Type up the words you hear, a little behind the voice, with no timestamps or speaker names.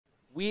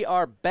We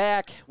are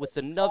back with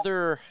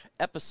another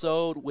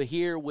episode. We're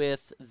here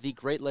with the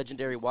great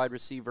legendary wide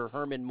receiver,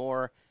 Herman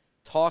Moore,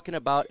 talking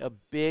about a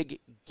big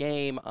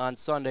game on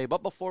Sunday.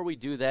 But before we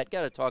do that,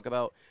 got to talk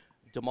about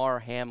Damar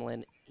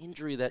Hamlin,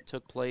 injury that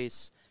took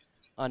place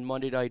on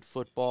Monday Night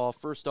Football.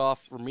 First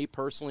off, for me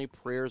personally,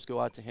 prayers go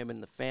out to him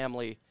and the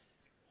family.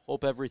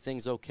 Hope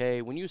everything's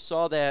okay. When you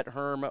saw that,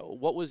 Herm,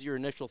 what was your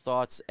initial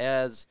thoughts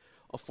as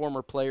a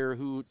former player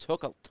who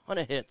took a ton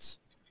of hits?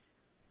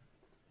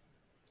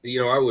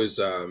 I was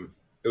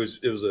it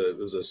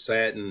was a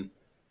saddened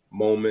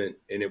moment,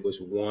 and it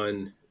was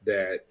one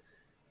that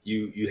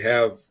you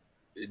have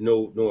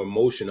no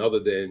emotion other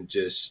than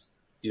just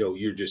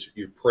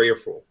you're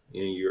prayerful,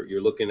 and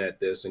you're looking at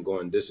this and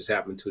going, this has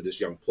happened to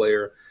this young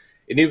player.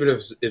 And even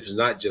if it's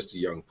not just a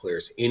young player,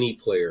 it's any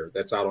player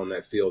that's out on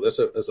that field.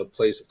 That's a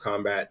place of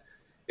combat.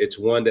 It's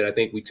one that I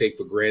think we take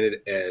for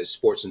granted as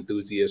sports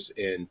enthusiasts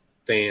and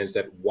fans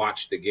that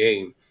watch the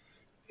game,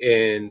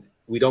 and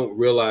we don't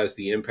realize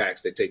the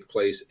impacts that take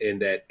place,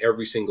 and that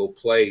every single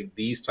play,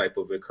 these type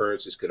of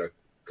occurrences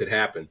could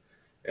happen.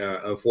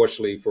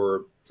 Unfortunately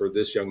for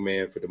this young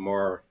man, for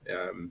Damar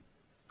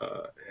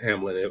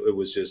Hamlin, it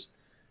was just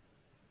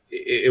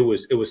it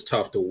was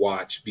tough to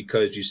watch,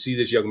 because you see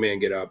this young man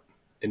get up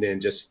and then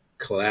just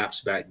collapse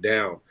back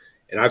down.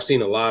 And I've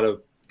seen a lot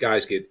of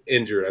guys get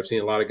injured. I've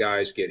seen a lot of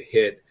guys get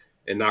hit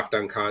and knocked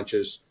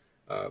unconscious,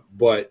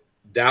 but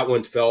that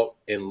one felt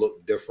and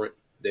looked different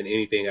than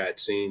anything I had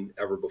seen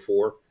ever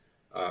before.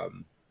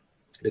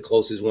 The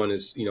closest one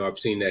is, I've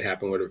seen that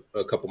happen with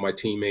a couple of my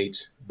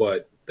teammates,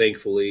 but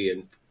thankfully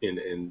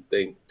and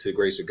thank to the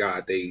grace of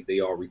God, they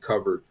all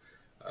recovered,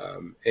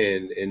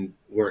 and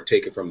weren't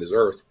taken from this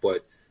earth.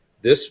 But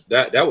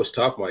that was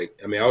tough, Mike.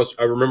 I mean,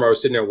 I remember I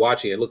was sitting there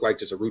watching. It looked like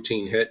just a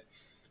routine hit,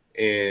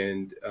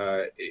 and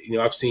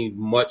I've seen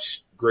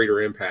much greater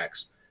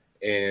impacts.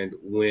 And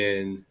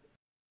when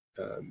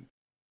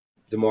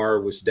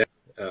Damar was down,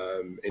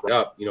 and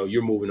up,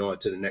 you're moving on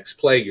to the next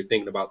play. You're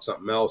thinking about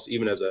something else,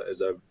 even as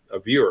a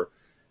viewer.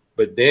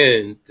 But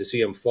then to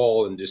see him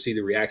fall and to see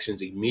the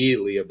reactions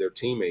immediately of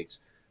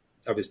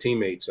his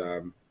teammates,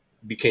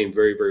 became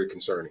very, very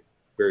concerning.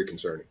 Very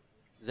concerning.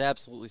 It's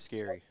absolutely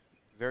scary.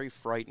 Very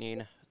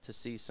frightening to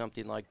see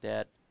something like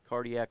that.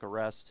 Cardiac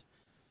arrest,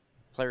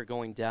 player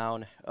going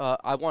down.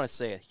 I want to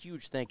say a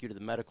huge thank you to the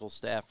medical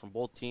staff from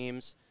both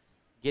teams.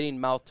 Getting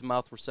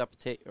mouth-to-mouth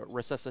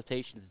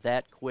resuscitation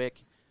that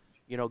quick,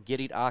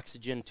 getting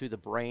oxygen to the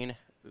brain.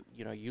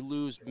 You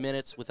lose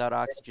minutes without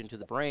oxygen to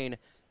the brain,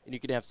 and you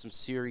can have some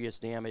serious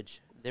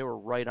damage. They were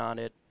right on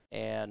it,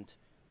 and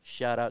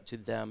shout out to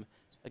them.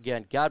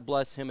 Again, God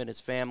bless him and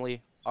his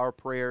family. Our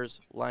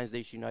prayers, Lions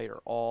Nation Unite,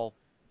 are all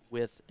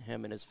with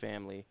him and his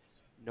family.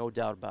 No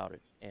doubt about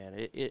it.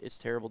 And it's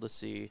terrible to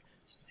see.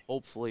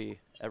 Hopefully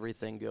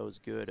everything goes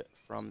good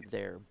from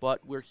there.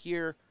 But we're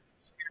here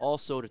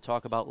also to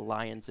talk about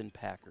Lions and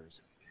Packers.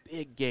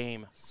 Big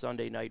game,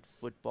 Sunday Night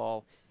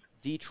Football.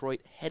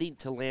 Detroit heading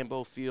to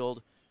Lambeau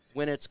Field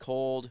when it's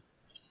cold.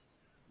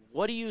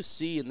 What do you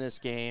see in this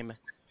game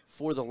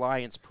for the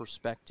Lions'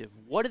 perspective?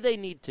 What do they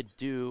need to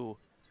do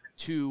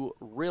to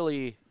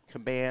really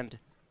command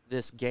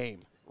this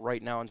game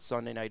right now on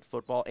Sunday Night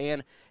Football?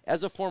 And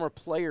as a former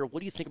player, what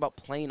do you think about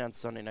playing on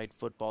Sunday Night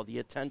Football? The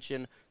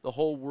attention, the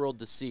whole world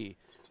to see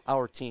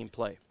our team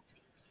play.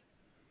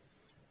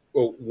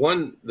 Well,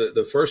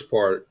 the first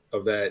part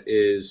of that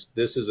is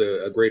this is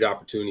a great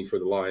opportunity for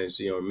the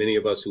Lions. Many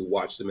of us who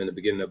watched them in the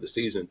beginning of the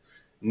season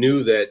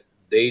knew that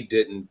they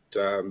didn't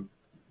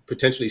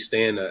potentially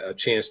stand a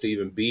chance to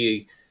even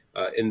be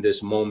in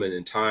this moment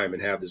in time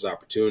and have this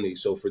opportunity.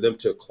 So for them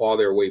to claw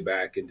their way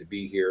back and to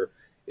be here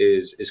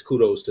is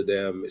kudos to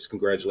them. It's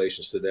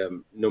congratulations to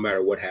them, no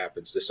matter what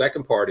happens. The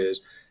second part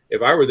is,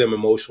 if I were them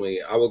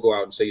emotionally, I would go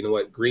out and say, you know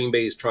what, Green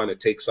Bay is trying to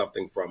take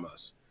something from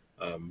us.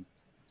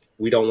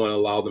 We don't want to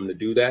allow them to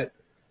do that.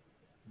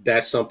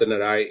 That's something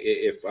that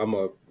if I'm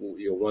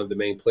one of the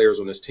main players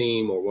on this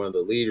team or one of the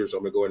leaders,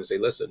 I'm going to go in and say,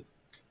 listen,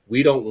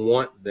 we don't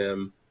want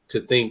them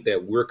to think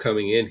that we're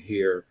coming in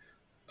here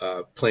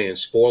playing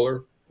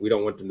spoiler. We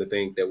don't want them to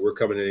think that we're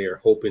coming in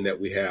here hoping that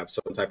we have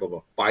some type of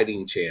a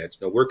fighting chance.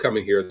 No, we're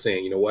coming here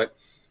saying, you know what,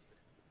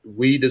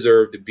 we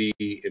deserve to be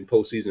in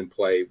postseason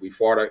play. We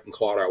fought and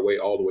clawed our way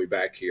all the way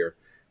back here,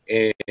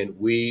 and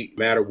no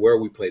matter where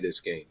we play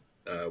this game,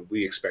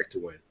 we expect to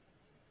win.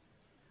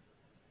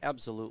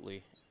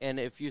 Absolutely. And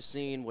if you've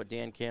seen what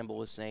Dan Campbell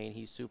was saying,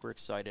 he's super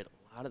excited.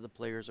 A lot of the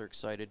players are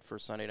excited for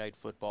Sunday Night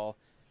Football.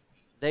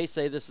 They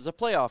say this is a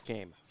playoff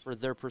game for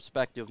their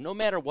perspective. No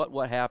matter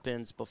what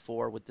happens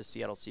before with the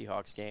Seattle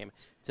Seahawks game,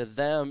 to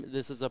them,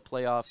 this is a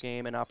playoff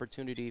game, an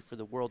opportunity for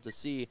the world to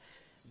see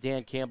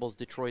Dan Campbell's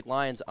Detroit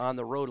Lions on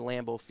the road at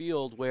Lambeau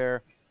Field,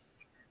 where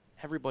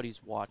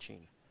everybody's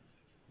watching.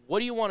 What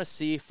do you want to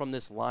see from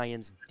this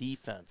Lions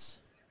defense?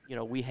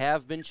 We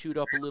have been chewed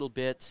up a little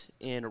bit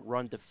in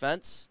run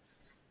defense,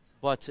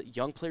 but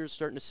young players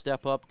starting to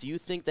step up. Do you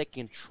think they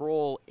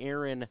control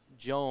Aaron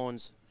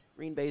Jones,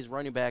 Green Bay's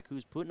running back,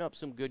 who's putting up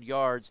some good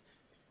yards?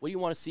 What do you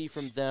want to see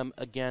from them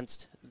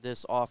against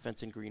this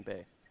offense in Green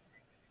Bay?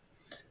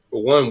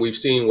 one, we've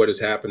seen what has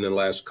happened in the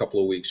last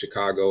couple of weeks,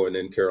 Chicago and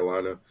then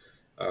Carolina,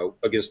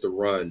 against the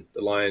run.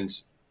 The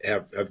Lions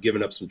have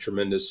given up some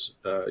tremendous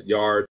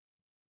yards.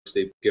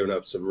 They've given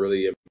up some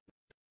really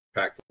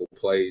impactful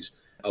plays.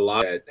 A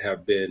lot that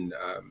have been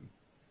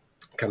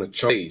kind of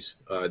plays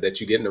that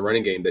you get in the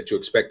running game that you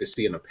expect to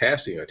see in a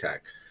passing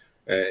attack.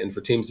 And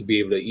for teams to be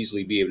able to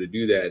easily be able to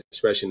do that,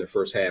 especially in the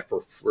first half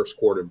or first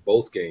quarter in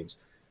both games,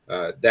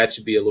 that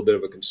should be a little bit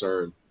of a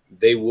concern.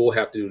 They will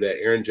have to do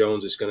that. Aaron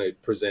Jones is going to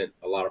present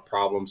a lot of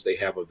problems. They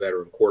have a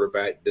veteran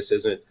quarterback. This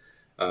isn't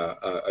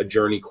a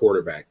journey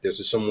quarterback. This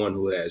is someone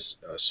who has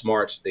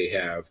smarts. They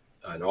have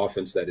an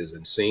offense that is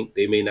in sync.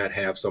 They may not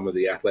have some of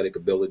the athletic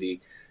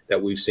ability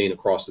that we've seen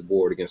across the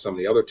board against some of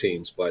the other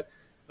teams, but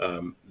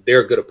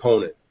they're a good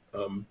opponent.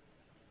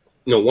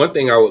 One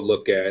thing I would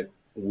look at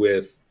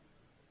with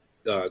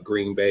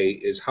Green Bay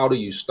is how do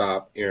you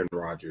stop Aaron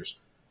Rodgers?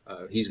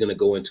 He's going to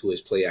go into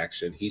his play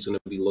action. He's going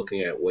to be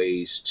looking at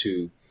ways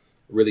to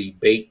really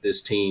bait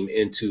this team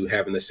into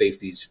having the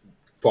safeties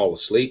fall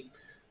asleep.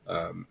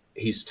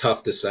 He's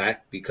tough to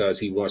sack because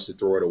he wants to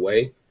throw it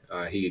away.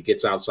 He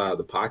gets outside of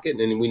the pocket,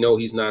 and we know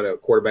he's not a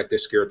quarterback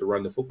that's scared to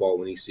run the football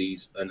when he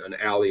sees an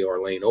alley or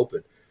a lane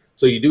open.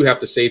 So you do have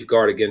to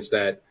safeguard against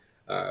that.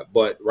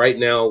 But right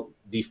now,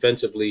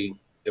 defensively,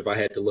 if I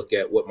had to look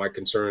at what my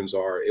concerns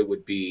are, it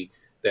would be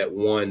that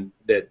one,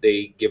 that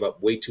they give up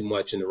way too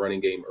much in the running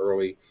game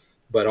early,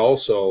 but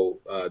also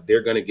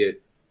they're going to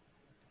get,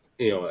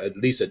 at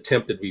least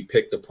attempted to be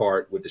picked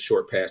apart with the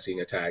short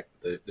passing attack,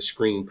 the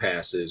screen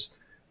passes,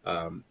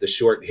 the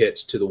short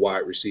hits to the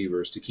wide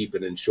receivers to keep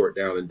it in short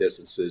down and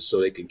distances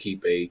so they can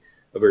keep a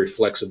very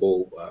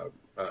flexible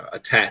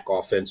attack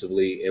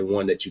offensively, and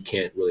one that you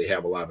can't really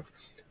have a lot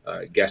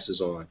of guesses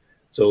on.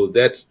 So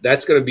that's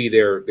going to be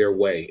their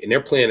way, and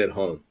they're playing at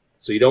home.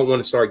 So you don't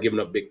want to start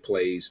giving up big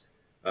plays.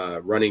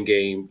 Running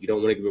game, you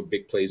don't want to give up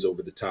big plays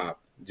over the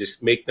top.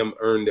 Just make them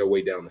earn their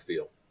way down the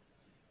field.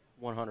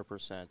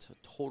 100%.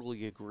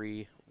 Totally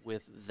agree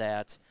with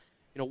that.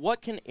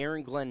 What can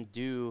Aaron Glenn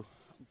do,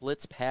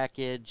 blitz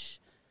package,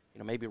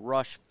 maybe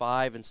rush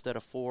 5 instead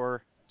of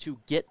 4 to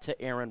get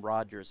to Aaron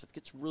Rodgers? I think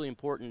it's really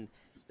important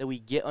that we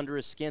get under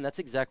his skin. That's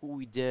exactly what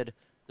we did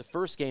the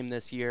first game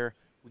this year.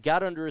 We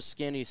got under his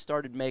skin. He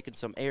started making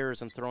some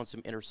errors and throwing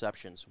some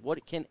interceptions.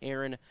 What can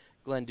Aaron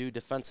Glenn do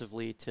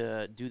defensively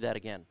to do that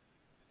again?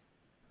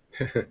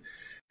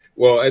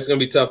 Well, it's going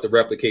to be tough to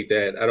replicate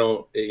that. I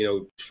don't,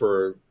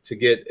 to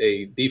get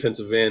a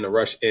defensive end, a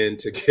rush end,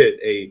 to get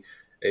a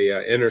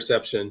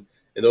interception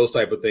and those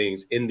type of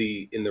things in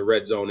the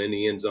red zone, in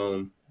the end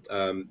zone.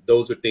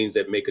 Those are things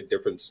that make a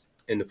difference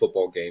in the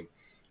football game.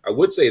 I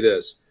would say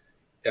this: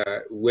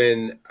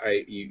 when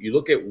you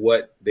look at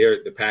what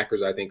the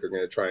Packers, I think, are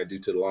going to try and do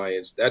to the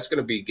Lions, that's going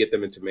to be get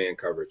them into man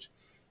coverage.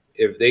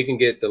 If they can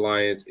get the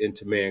Lions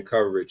into man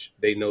coverage,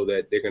 they know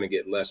that they're going to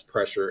get less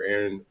pressure.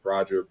 Aaron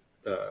Rodgers,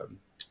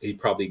 he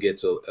probably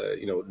gets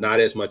not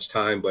as much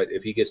time, but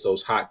if he gets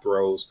those hot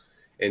throws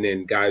and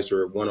then guys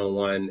are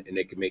one-on-one and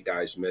they can make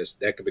guys miss,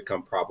 that could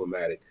become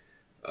problematic.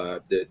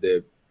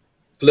 The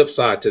flip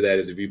side to that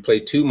is if you play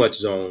too much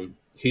zone,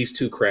 he's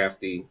too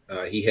crafty.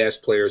 He has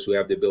players who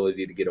have the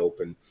ability to get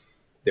open.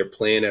 They're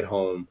playing at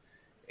home.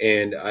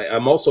 And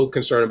I'm also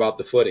concerned about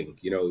the footing.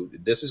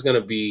 This is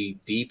going to be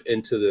deep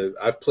into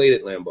I've played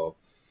at Lambeau.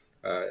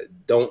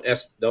 Don't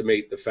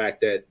estimate the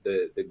fact that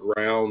the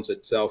grounds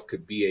itself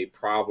could be a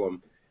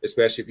problem,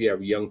 especially if you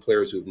have young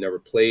players who have never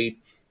played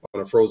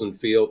on a frozen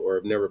field or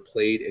have never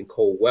played in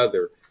cold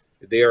weather.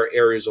 There are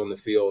areas on the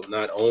field,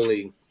 not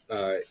only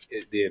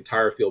the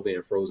entire field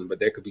being frozen, but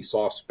there could be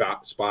soft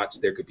spots.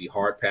 There could be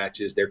hard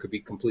patches. There could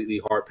be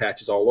completely hard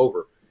patches all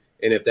over.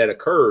 And if that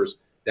occurs,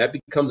 that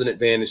becomes an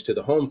advantage to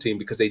the home team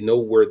because they know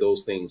where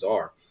those things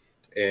are.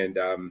 And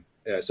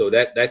so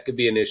that could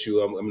be an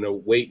issue. I'm going to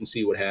wait and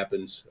see what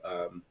happens.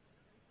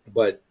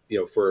 But,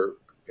 if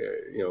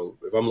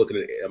I'm looking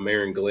at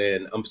Aaron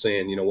Glenn, I'm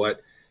saying,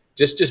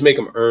 just make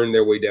them earn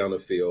their way down the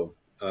field,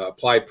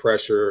 apply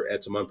pressure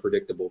at some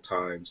unpredictable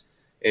times,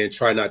 and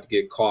try not to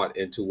get caught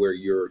into where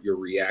you're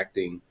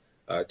reacting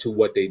to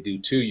what they do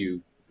to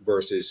you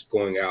versus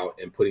going out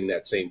and putting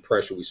that same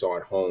pressure we saw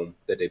at home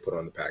that they put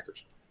on the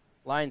Packers.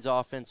 Lions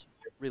offense,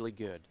 really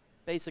good.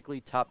 Basically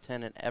top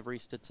 10 in every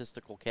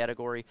statistical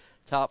category,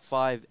 top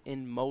 5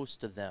 in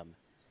most of them.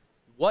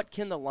 What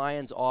can the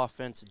Lions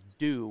offense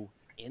do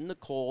in the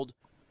cold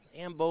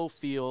Lambeau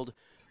Field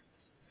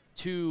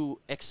to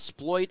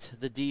exploit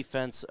the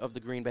defense of the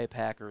Green Bay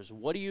Packers?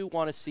 What do you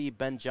want to see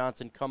Ben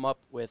Johnson come up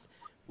with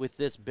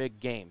this big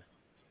game?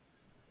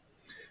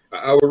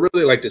 I would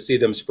really like to see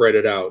them spread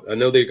it out. I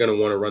know they're going to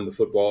want to run the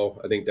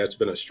football. I think that's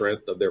been a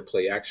strength of their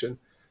play action.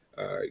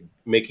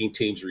 Making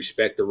teams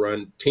respect the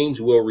run. Teams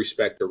will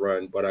respect the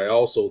run, but I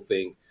also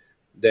think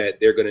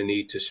that they're going to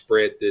need to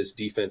spread this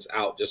defense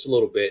out just a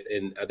little bit,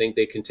 and I think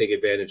they can take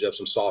advantage of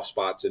some soft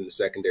spots in the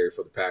secondary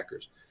for the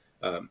Packers.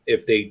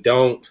 If they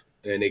don't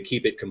and they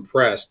keep it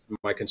compressed,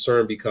 my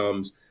concern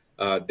becomes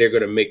they're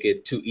going to make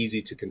it too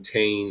easy to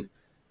contain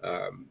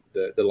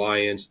The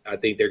Lions, I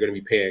think they're going to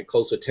be paying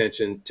close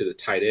attention to the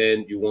tight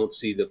end. You won't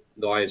see the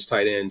Lions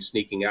tight end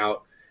sneaking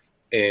out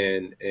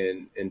and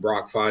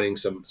Brock finding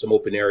some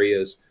open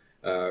areas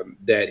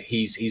that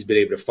he's been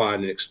able to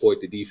find and exploit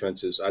the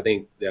defenses. I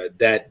think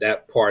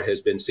that part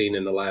has been seen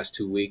in the last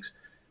 2 weeks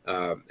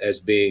as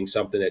being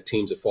something that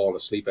teams have fallen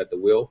asleep at the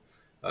wheel.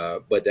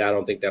 But I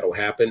don't think that'll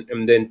happen.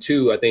 And then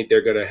two, I think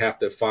they're going to have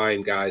to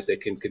find guys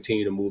that can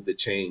continue to move the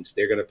chains.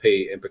 They're going to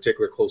pay in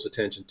particular close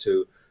attention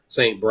to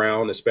St.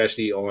 Brown,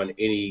 especially on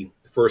any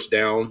first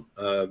down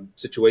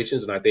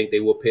situations. And I think they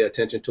will pay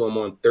attention to him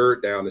on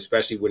third down,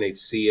 especially when they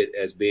see it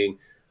as being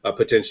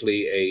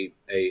potentially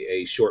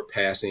a short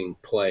passing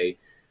play.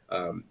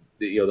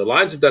 The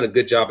Lions have done a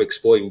good job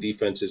exploiting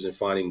defenses and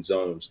finding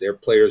zones. Their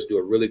players do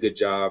a really good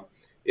job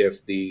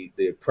if the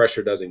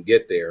pressure doesn't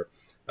get there.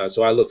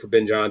 So I look for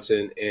Ben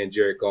Johnson and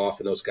Jared Goff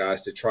and those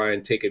guys to try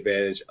and take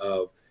advantage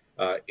of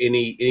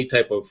any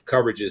type of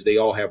coverages. They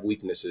all have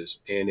weaknesses.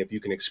 And if you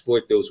can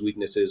exploit those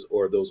weaknesses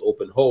or those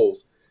open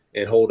holes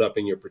and hold up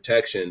in your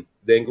protection,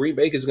 then Green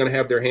Bay is going to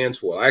have their hands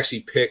full. I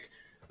actually pick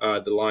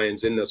the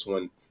Lions in this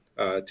one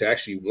to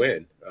actually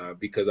win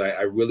because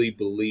I really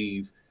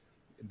believe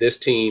this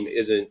team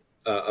isn't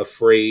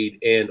afraid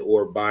and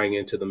or buying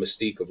into the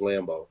mystique of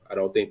Lambeau. I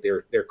don't think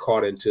they're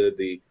caught into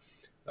the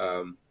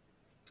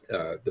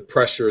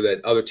pressure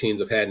that other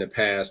teams have had in the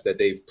past, that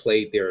they've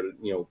played there,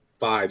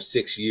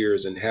 5-6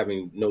 years and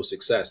having no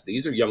success.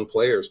 These are young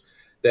players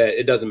that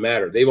it doesn't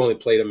matter. They've only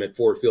played them at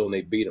Ford Field and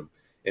they beat them.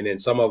 And then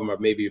some of them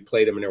have maybe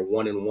played them and they're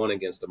 1-1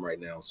 against them right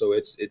now. So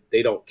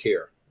they don't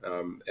care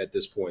at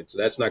this point. So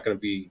that's not going to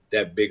be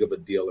that big of a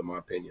deal, in my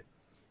opinion.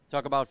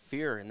 Talk about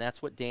fear, and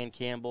that's what Dan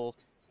Campbell,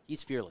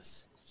 he's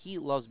fearless. He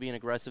loves being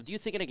aggressive. Do you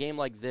think in a game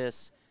like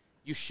this,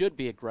 you should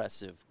be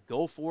aggressive?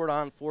 Go for it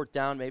on fourth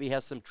down, maybe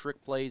have some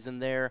trick plays in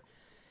there.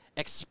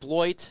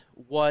 Exploit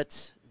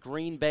what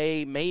Green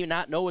Bay may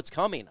not know it's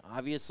coming.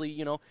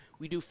 Obviously,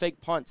 we do fake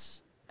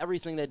punts,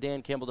 everything that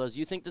Dan Campbell does.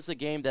 You think this is a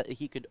game that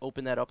he could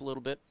open that up a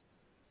little bit?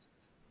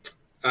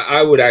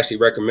 I would actually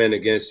recommend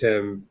against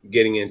him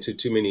getting into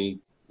too many,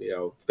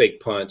 fake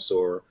punts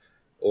or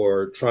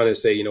trying to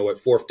say,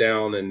 fourth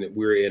down and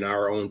we're in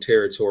our own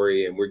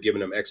territory and we're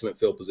giving them excellent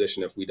field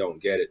position if we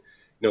don't get it.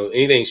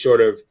 Anything short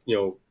of,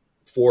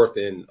 fourth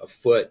and a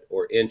foot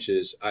or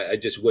inches, I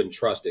just wouldn't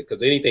trust it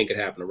because anything could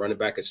happen. A running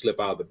back could slip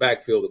out of the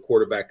backfield. The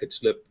quarterback could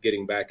slip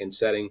getting back in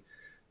setting.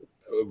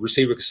 A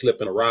receiver could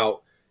slip in a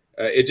route.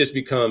 It just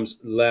becomes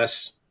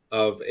less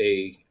of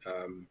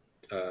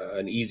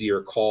an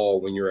easier call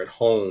when you're at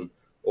home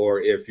or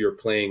if you're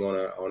playing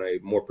on a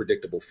more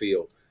predictable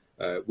field.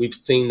 We've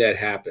seen that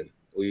happen.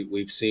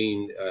 We've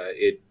seen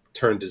it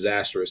turn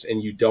disastrous,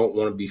 and you don't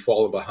want to be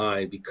falling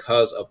behind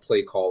because of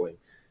play calling.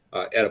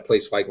 At a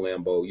place like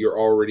Lambeau, you're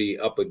already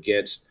up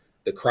against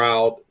the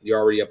crowd, you're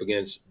already up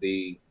against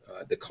the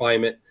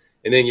climate,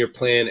 and then you're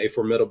playing a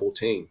formidable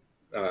team.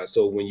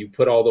 So when you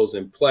put all those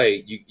in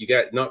play, you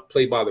got not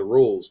play by the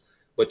rules,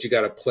 but you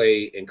got to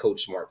play and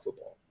coach smart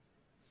football.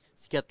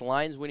 So you got the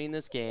Lions winning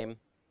this game.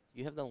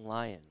 You have the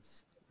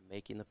Lions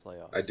making the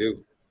playoffs. I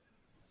do.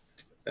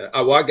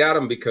 I got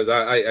them because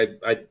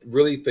I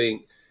really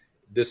think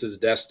this is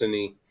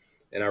destiny.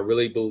 And I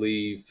really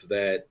believe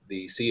that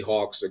the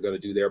Seahawks are going to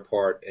do their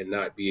part and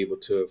not be able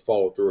to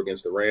follow through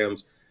against the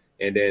Rams.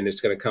 And then it's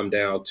going to come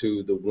down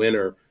to the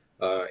winner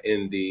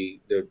in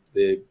the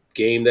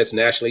game that's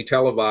nationally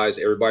televised.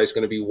 Everybody's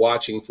going to be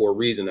watching for a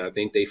reason. I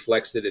think they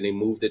flexed it and they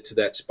moved it to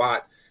that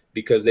spot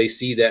because they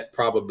see that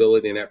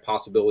probability and that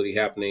possibility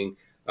happening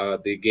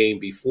the game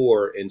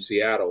before in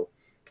Seattle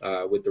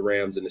with the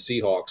Rams and the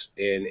Seahawks.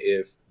 And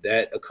if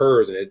that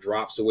occurs and it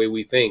drops the way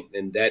we think,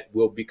 then that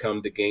will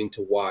become the game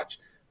to watch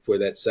for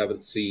that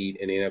 7th seed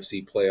in the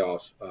NFC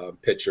playoff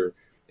picture.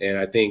 And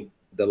I think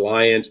the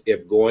Lions,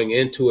 if going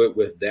into it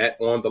with that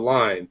on the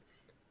line,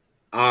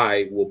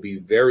 I will be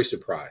very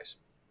surprised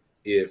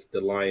if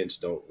the Lions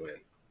don't win.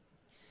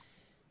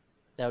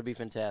 That would be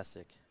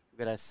fantastic.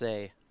 What I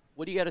say?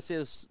 What do you got to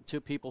say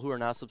to people who are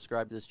not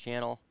subscribed to this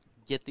channel?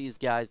 Get these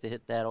guys to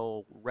hit that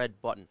old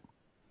red button.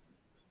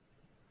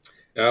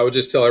 I would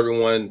just tell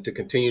everyone to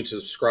continue to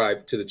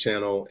subscribe to the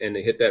channel and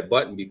to hit that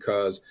button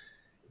because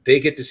they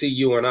get to see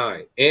you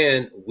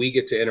and we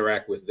get to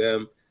interact with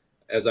them.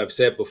 As I've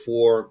said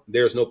before,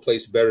 there's no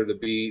place better to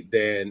be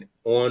than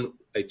on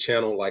a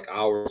channel like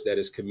ours that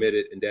is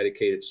committed and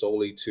dedicated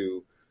solely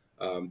to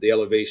the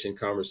elevation,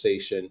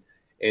 conversation,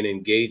 and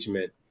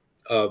engagement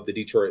of the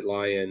Detroit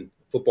Lion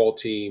football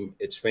team,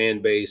 its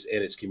fan base,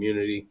 and its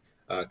community.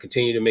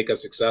 Continue to make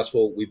us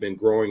successful. We've been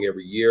growing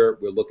every year.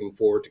 We're looking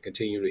forward to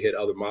continue to hit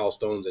other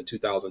milestones in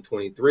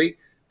 2023.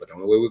 But the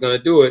only way we're going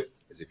to do it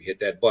is if you hit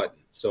that button.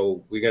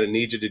 So we're going to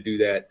need you to do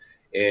that,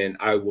 and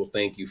I will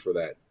thank you for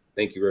that.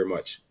 Thank you very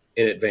much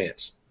in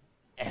advance.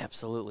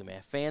 Absolutely,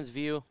 man. Fans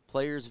view,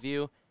 players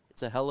view.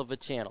 It's a hell of a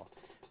channel.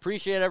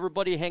 Appreciate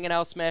everybody hanging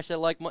out. Smash that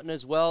like button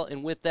as well.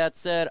 And with that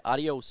said,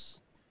 adios.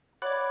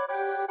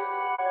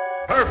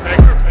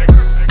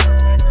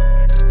 Perfect.